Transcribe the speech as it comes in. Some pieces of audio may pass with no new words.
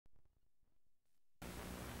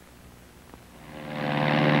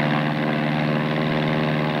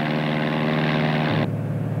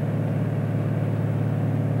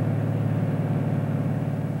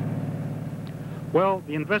Well,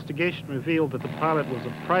 the investigation revealed that the pilot was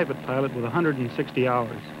a private pilot with 160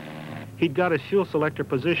 hours. He'd got his fuel selector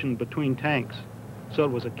positioned between tanks, so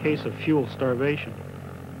it was a case of fuel starvation.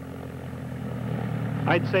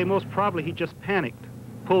 I'd say most probably he just panicked,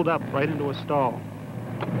 pulled up right into a stall.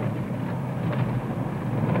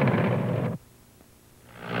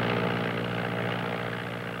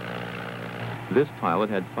 This pilot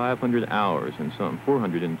had 500 hours and some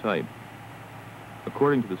 400 in type.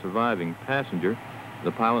 According to the surviving passenger,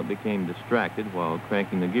 the pilot became distracted while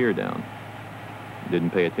cranking the gear down.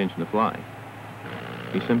 Didn't pay attention to flying.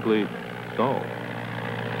 He simply stalled.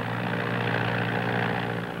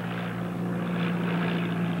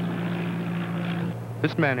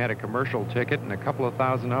 This man had a commercial ticket and a couple of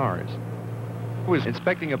thousand hours. He was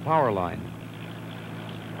inspecting a power line.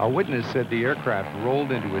 A witness said the aircraft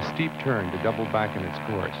rolled into a steep turn to double back in its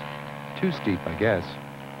course. Too steep, I guess.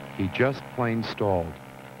 He just plain stalled.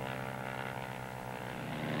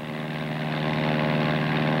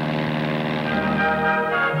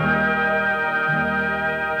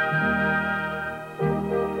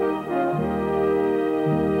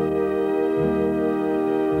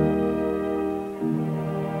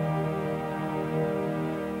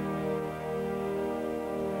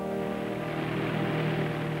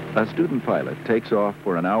 A student pilot takes off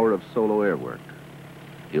for an hour of solo air work.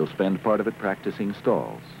 He'll spend part of it practicing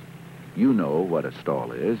stalls. You know what a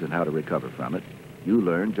stall is and how to recover from it. You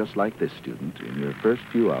learn just like this student in your first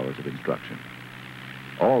few hours of instruction.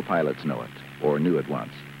 All pilots know it, or knew it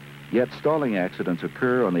once. Yet stalling accidents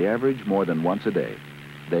occur on the average more than once a day.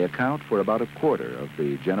 They account for about a quarter of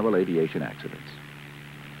the general aviation accidents.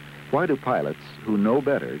 Why do pilots who know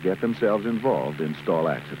better get themselves involved in stall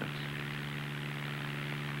accidents?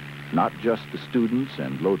 Not just the students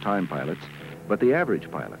and low-time pilots, but the average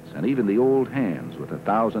pilots and even the old hands with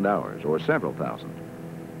 1,000 hours or several thousand.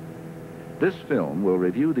 This film will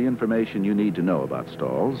review the information you need to know about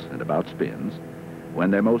stalls and about spins,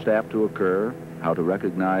 when they're most apt to occur, how to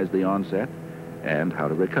recognize the onset, and how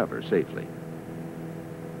to recover safely.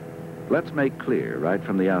 Let's make clear right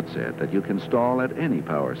from the outset that you can stall at any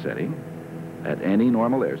power setting, at any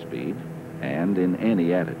normal airspeed, and in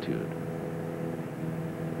any attitude.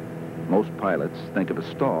 Most pilots think of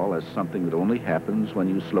a stall as something that only happens when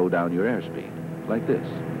you slow down your airspeed, like this.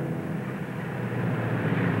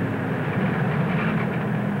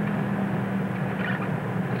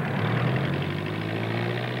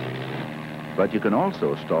 But you can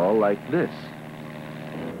also stall like this.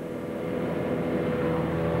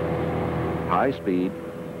 High speed,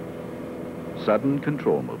 sudden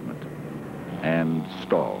control movement, and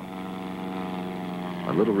stall.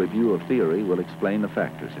 A little review of theory will explain the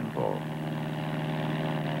factors involved.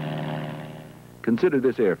 Consider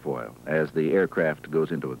this airfoil as the aircraft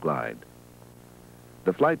goes into a glide.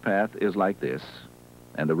 The flight path is like this,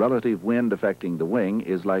 and the relative wind affecting the wing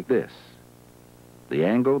is like this. The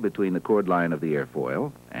angle between the chord line of the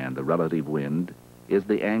airfoil and the relative wind is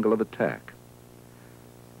the angle of attack.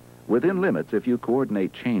 Within limits, if you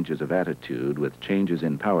coordinate changes of attitude with changes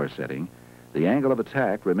in power setting, the angle of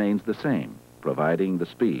attack remains the same, providing the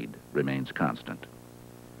speed remains constant.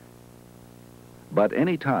 But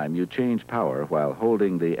any time you change power while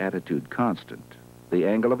holding the attitude constant, the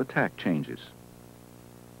angle of attack changes.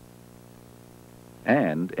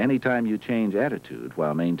 And any time you change attitude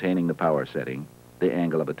while maintaining the power setting, the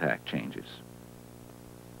angle of attack changes.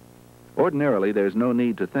 Ordinarily, there's no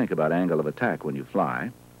need to think about angle of attack when you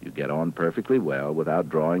fly. You get on perfectly well without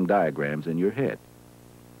drawing diagrams in your head.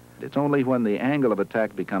 It's only when the angle of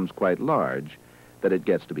attack becomes quite large that it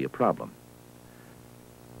gets to be a problem.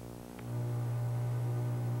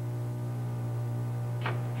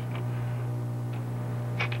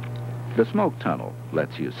 The smoke tunnel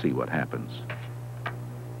lets you see what happens.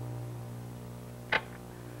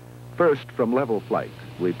 First, from level flight,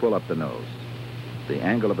 we pull up the nose. The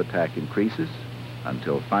angle of attack increases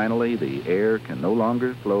until finally the air can no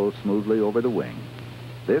longer flow smoothly over the wing.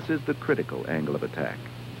 This is the critical angle of attack,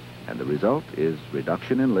 and the result is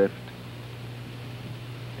reduction in lift,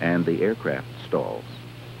 and the aircraft stalls.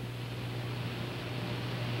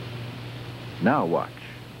 Now watch.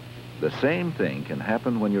 The same thing can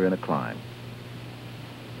happen when you're in a climb.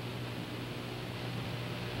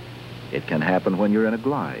 It can happen when you're in a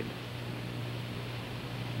glide.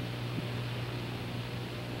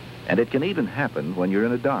 And it can even happen when you're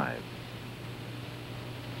in a dive.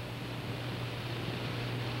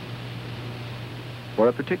 For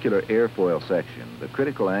a particular airfoil section, the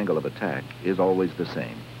critical angle of attack is always the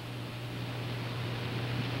same.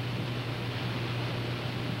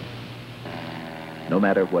 No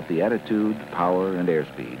matter what the attitude, power, and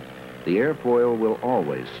airspeed, The airfoil will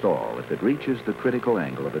always stall if it reaches the critical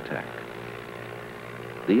angle of attack.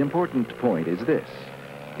 The important point is this.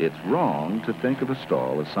 It's wrong to think of a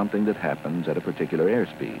stall as something that happens at a particular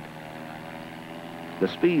airspeed. The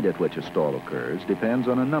speed at which a stall occurs depends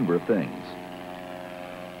on a number of things.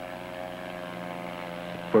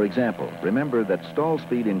 For example, remember that stall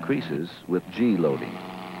speed increases with G loading.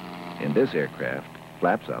 In this aircraft,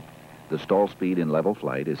 flaps up, the stall speed in level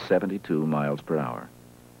flight is 72 miles per hour.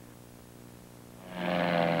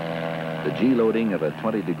 The G loading of a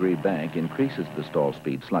 20-degree bank increases the stall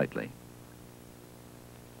speed slightly.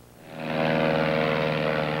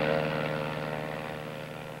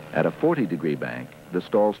 At a 40-degree bank, the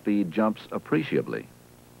stall speed jumps appreciably.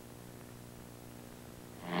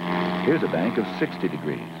 Here's a bank of 60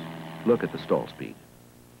 degrees. Look at the stall speed.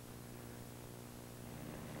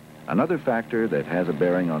 Another factor that has a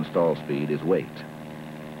bearing on stall speed is weight.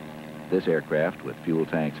 This aircraft, with fuel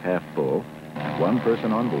tanks half full and one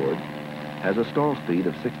person on board, has a stall speed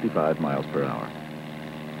of 65 miles per hour.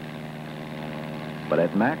 But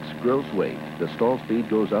at max gross weight, the stall speed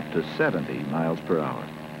goes up to 70 miles per hour.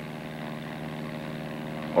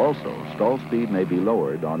 Also, stall speed may be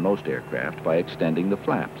lowered on most aircraft by extending the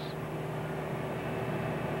flaps.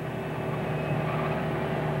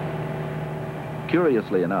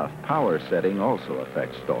 Curiously enough, power setting also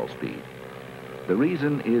affects stall speed. The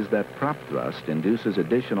reason is that prop thrust induces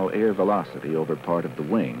additional air velocity over part of the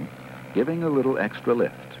wing, giving a little extra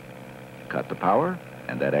lift. Cut the power,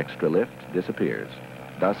 and that extra lift disappears,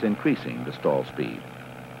 thus increasing the stall speed.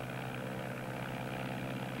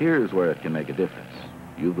 Here's where it can make a difference.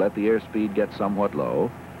 You've let the airspeed get somewhat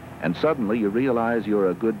low, and suddenly you realize you're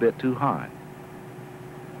a good bit too high.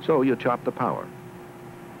 So you chop the power.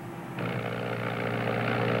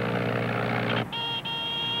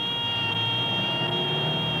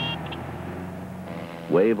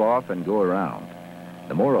 Wave off and go around.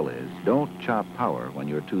 The moral is, don't chop power when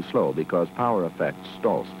you're too slow because power affects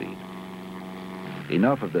stall speed.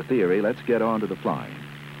 Enough of the theory, let's get on to the flying.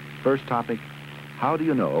 First topic, how do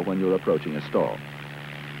you know when you're approaching a stall?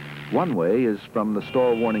 One way is from the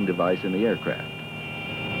stall warning device in the aircraft.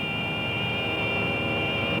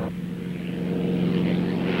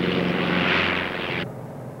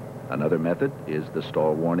 Another method is the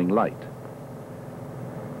stall warning light.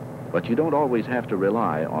 But you don't always have to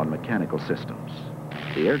rely on mechanical systems.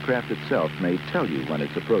 The aircraft itself may tell you when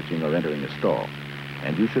it's approaching or entering a stall,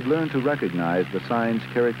 and you should learn to recognize the signs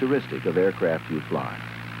characteristic of aircraft you fly.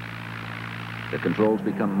 The controls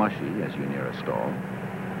become mushy as you near a stall.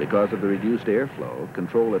 Because of the reduced airflow,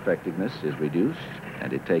 control effectiveness is reduced,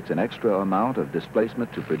 and it takes an extra amount of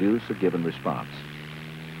displacement to produce a given response.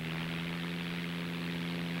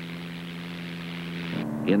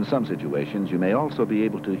 In some situations, you may also be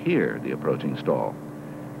able to hear the approaching stall.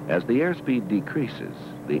 As the airspeed decreases,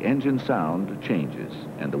 the engine sound changes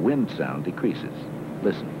and the wind sound decreases.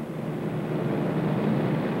 Listen.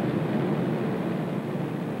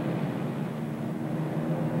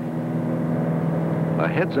 A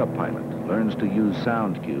heads-up pilot learns to use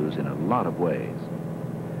sound cues in a lot of ways.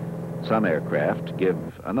 Some aircraft give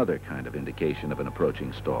another kind of indication of an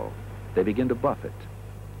approaching stall. They begin to buff it.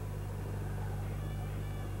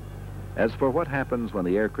 As for what happens when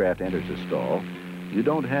the aircraft enters a stall, you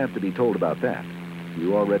don't have to be told about that.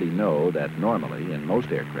 You already know that normally, in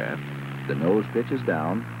most aircraft, the nose pitches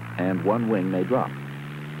down and one wing may drop.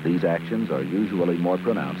 These actions are usually more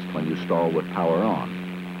pronounced when you stall with power on.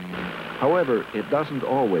 However, it doesn't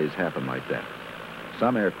always happen like that.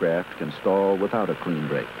 Some aircraft can stall without a clean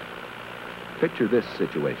brake. Picture this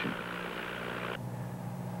situation.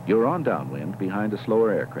 You're on downwind behind a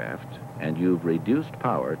slower aircraft, and you've reduced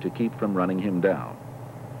power to keep from running him down.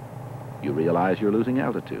 You realize you're losing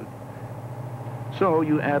altitude. So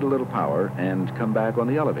you add a little power and come back on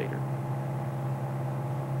the elevator.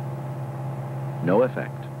 No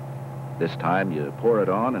effect. This time you pour it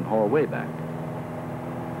on and haul way back.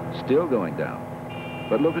 Still going down.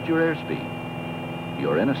 But look at your airspeed.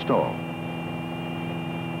 You're in a stall.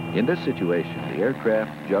 In this situation, the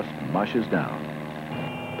aircraft just mushes down.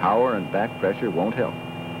 Power and back pressure won't help.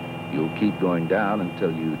 You'll keep going down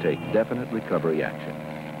until you take definite recovery action.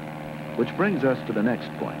 Which brings us to the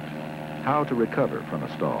next point, how to recover from a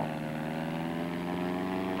stall.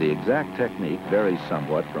 The exact technique varies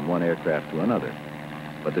somewhat from one aircraft to another,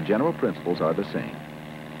 but the general principles are the same.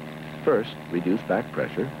 First, reduce back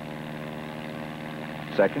pressure.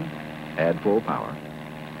 Second, add full power.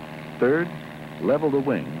 Third, level the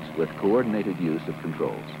wings with coordinated use of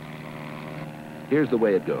controls. Here's the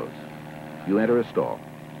way it goes. You enter a stall.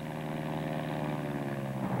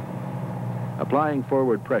 Applying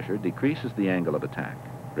forward pressure decreases the angle of attack.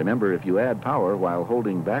 Remember, if you add power while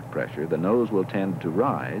holding back pressure, the nose will tend to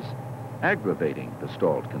rise, aggravating the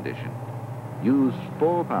stalled condition. Use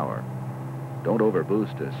full power. Don't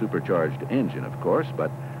overboost a supercharged engine, of course,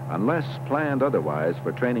 but unless planned otherwise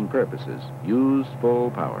for training purposes, use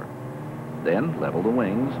full power. Then level the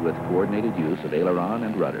wings with coordinated use of aileron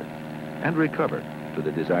and rudder, and recover to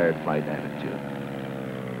the desired flight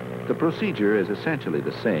attitude. The procedure is essentially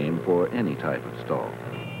the same for any type of stall.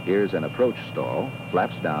 Here's an approach stall,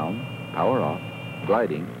 flaps down, power off,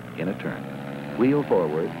 gliding in a turn. Wheel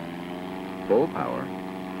forward, full power,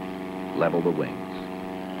 level the wings.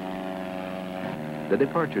 The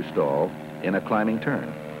departure stall in a climbing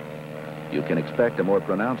turn. You can expect a more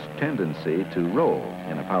pronounced tendency to roll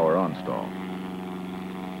in a power-on stall.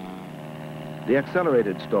 The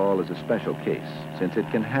accelerated stall is a special case, since it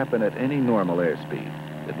can happen at any normal airspeed.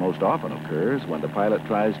 It most often occurs when the pilot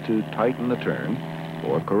tries to tighten the turn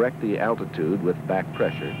or correct the altitude with back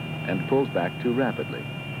pressure and pulls back too rapidly.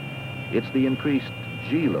 It's the increased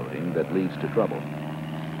G-loading that leads to trouble.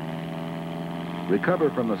 Recover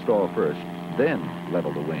from the stall first, then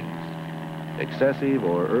level the wings. Excessive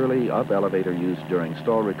or early up-elevator use during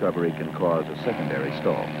stall recovery can cause a secondary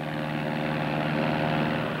stall.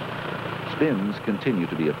 Spins continue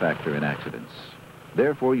to be a factor in accidents.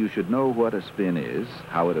 Therefore, you should know what a spin is,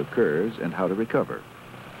 how it occurs, and how to recover.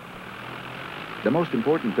 The most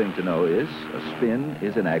important thing to know is a spin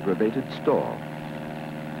is an aggravated stall.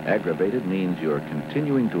 Aggravated means you're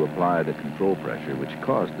continuing to apply the control pressure which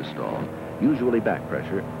caused the stall, usually back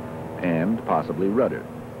pressure, and possibly rudder.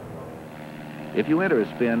 If you enter a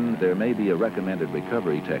spin, there may be a recommended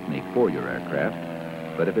recovery technique for your aircraft,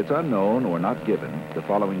 but if it's unknown or not given, the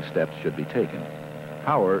following steps should be taken.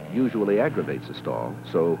 Power usually aggravates a stall,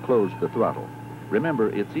 so close the throttle. Remember,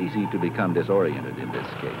 it's easy to become disoriented in this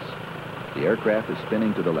case. The aircraft is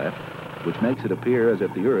spinning to the left, which makes it appear as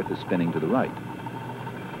if the Earth is spinning to the right.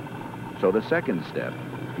 So the second step,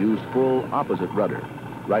 use full opposite rudder,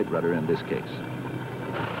 right rudder in this case.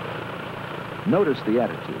 Notice the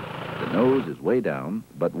attitude. The nose is way down,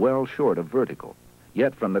 but well short of vertical.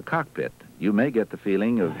 Yet from the cockpit, you may get the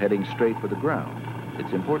feeling of heading straight for the ground.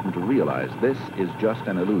 It's important to realize this is just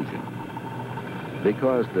an illusion,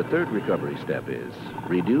 because the third recovery step is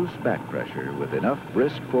reduce back pressure with enough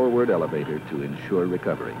brisk forward elevator to ensure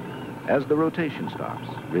recovery. As the rotation stops,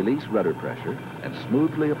 release rudder pressure and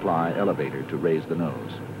smoothly apply elevator to raise the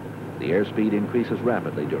nose. The airspeed increases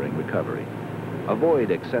rapidly during recovery. Avoid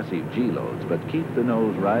excessive G-loads, but keep the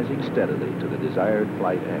nose rising steadily to the desired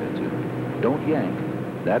flight attitude. Don't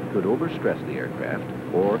yank. That could overstress the aircraft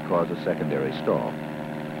or cause a secondary stall.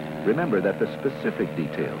 Remember that the specific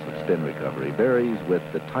details of spin recovery varies with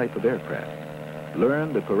the type of aircraft.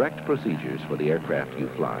 Learn the correct procedures for the aircraft you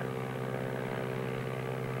fly.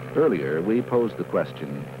 Earlier, we posed the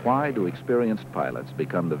question, why do experienced pilots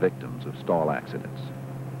become the victims of stall accidents?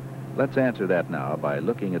 Let's answer that now by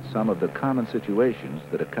looking at some of the common situations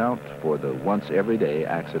that account for the once-everyday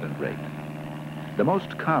accident rate. The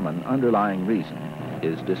most common underlying reason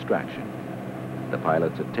is distraction. The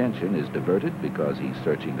pilot's attention is diverted because he's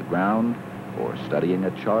searching the ground, or studying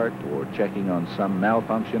a chart, or checking on some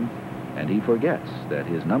malfunction, and he forgets that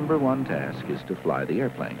his number one task is to fly the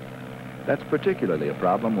airplane. That's particularly a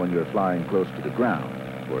problem when you're flying close to the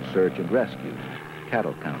ground for search and rescue,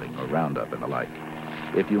 cattle counting, or roundup and the like.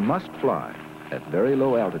 If you must fly at very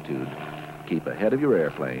low altitude, keep ahead of your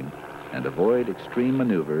airplane and avoid extreme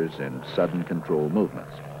maneuvers and sudden control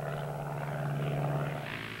movements.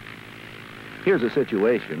 Here's a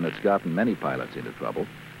situation that's gotten many pilots into trouble,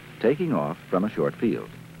 taking off from a short field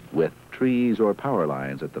with trees or power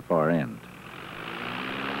lines at the far end.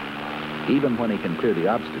 Even when he can clear the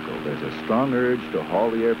obstacle, there's a strong urge to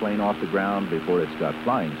haul the airplane off the ground before it's got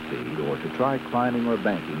flying speed or to try climbing or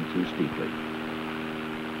banking too steeply.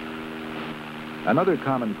 Another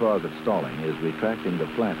common cause of stalling is retracting the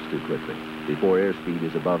flaps too quickly before airspeed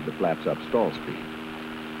is above the flaps up stall speed.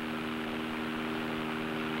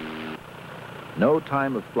 No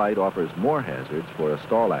time of flight offers more hazards for a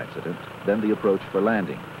stall accident than the approach for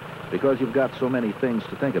landing, because you've got so many things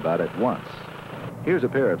to think about at once. Here's a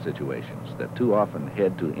pair of situations that too often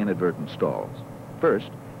head to inadvertent stalls. First,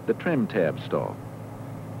 the trim tab stall.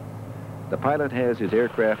 The pilot has his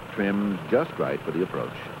aircraft trimmed just right for the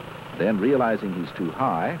approach. Then, realizing he's too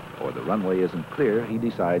high or the runway isn't clear, he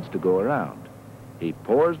decides to go around. He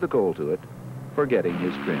pours the coal to it, forgetting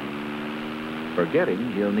his trim.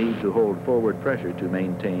 Forgetting he'll need to hold forward pressure to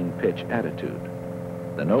maintain pitch attitude.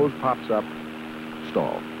 The nose pops up,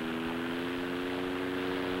 stall.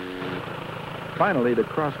 Finally, the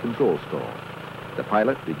cross-control stall. The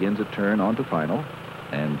pilot begins a turn onto final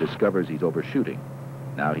and discovers he's overshooting.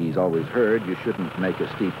 Now, he's always heard you shouldn't make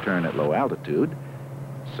a steep turn at low altitude,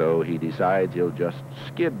 so he decides he'll just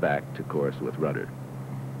skid back to course with rudder.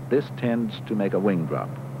 This tends to make a wing drop.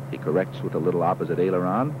 He corrects with a little opposite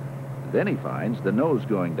aileron. Then he finds the nose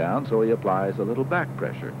going down, so he applies a little back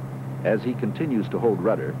pressure. As he continues to hold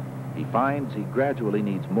rudder, he finds he gradually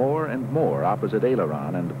needs more and more opposite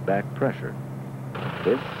aileron and back pressure.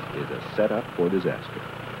 This is a setup for disaster.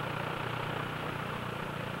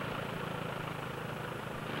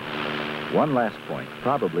 One last point,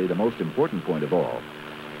 probably the most important point of all,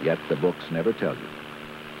 yet the books never tell you.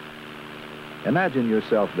 Imagine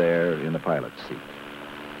yourself there in the pilot's seat.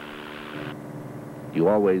 You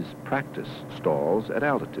always practice stalls at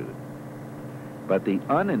altitude, but the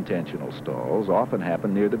unintentional stalls often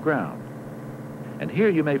happen near the ground. And here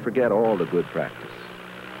you may forget all the good practice.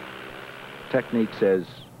 Technique says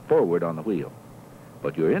forward on the wheel,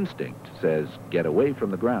 but your instinct says get away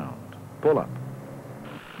from the ground, pull up.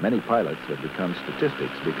 Many pilots have become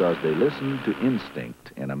statistics because they listen to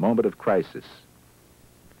instinct in a moment of crisis.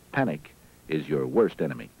 Panic is your worst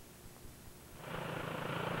enemy.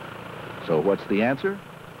 So what's the answer?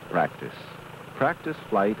 Practice. Practice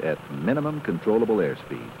flight at minimum controllable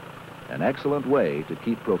airspeed. An excellent way to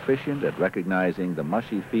keep proficient at recognizing the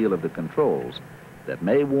mushy feel of the controls that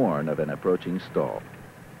may warn of an approaching stall.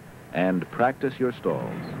 And practice your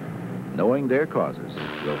stalls. Knowing their causes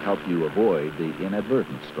will help you avoid the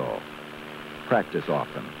inadvertent stall. Practice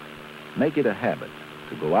often. Make it a habit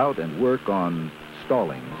to go out and work on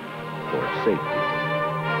stalling for safety.